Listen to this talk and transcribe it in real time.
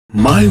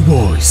My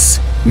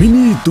Voice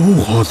миний дуу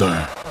хоолой.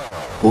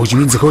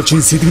 Хөгжмийн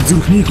зохиолчийн сэтгэл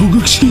зүрхний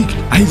хөгөгчдийг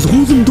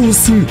аялгуулан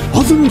дуулсан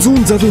олон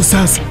зуун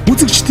залуусаас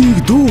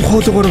үзэгчдийг дуу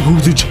хоолойгоор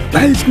хөвлөж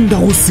байлдан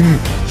дагуулсан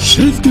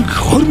шилдэг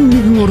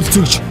 21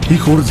 оролцогч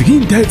их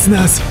урлагийн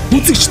тайзнаас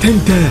үзэгч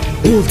тантай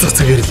уулзах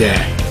цаг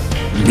ирлээ.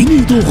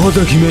 Миний дуу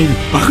хоолой хэмээн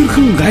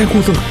бахархан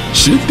гайхуулах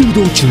шилдэг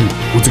дуучин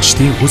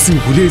үзэгчдийн хүсэн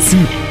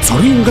хүлээсэн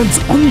цорын ганц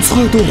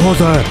онцгой дуу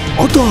хоолой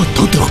одоо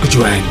тодрох гэж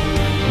байна.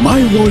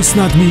 My Voice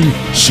наадмын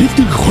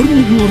шилдэг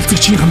 21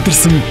 оролцогчийн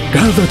хамтарсан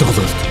гала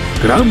тоглолт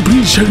Гран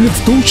При шагналт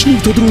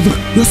дуучныг тодруулах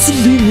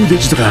ёслолын үйл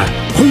ажиллагаа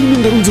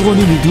 2016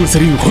 оны 1-р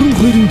сарын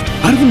 22-нд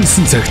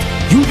 19 цагт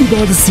UB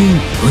Балсын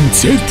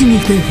концертын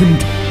их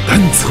танхимд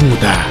ганцхан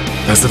удаа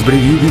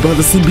тасалбарыг UB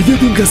Балсын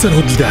билетийн кассаар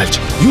худалдаалж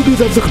UB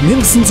давлах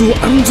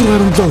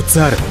 1916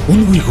 утсаар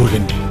үнэгүй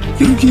хүргэнэ.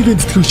 Ерөнхий ивент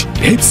тэтгэгч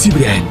Pepsi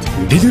брэнд.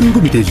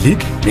 Дэлгэрэнгүй мэдээллийг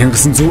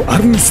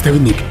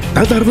 191951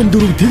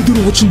 7014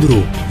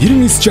 8434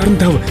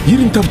 9965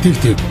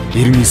 95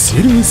 9999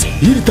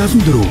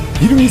 9074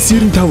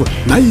 9995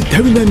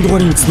 8058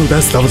 дугаарын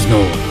утаснуудаас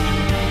давлна.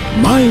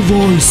 My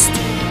Voice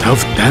тав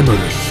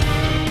тамир.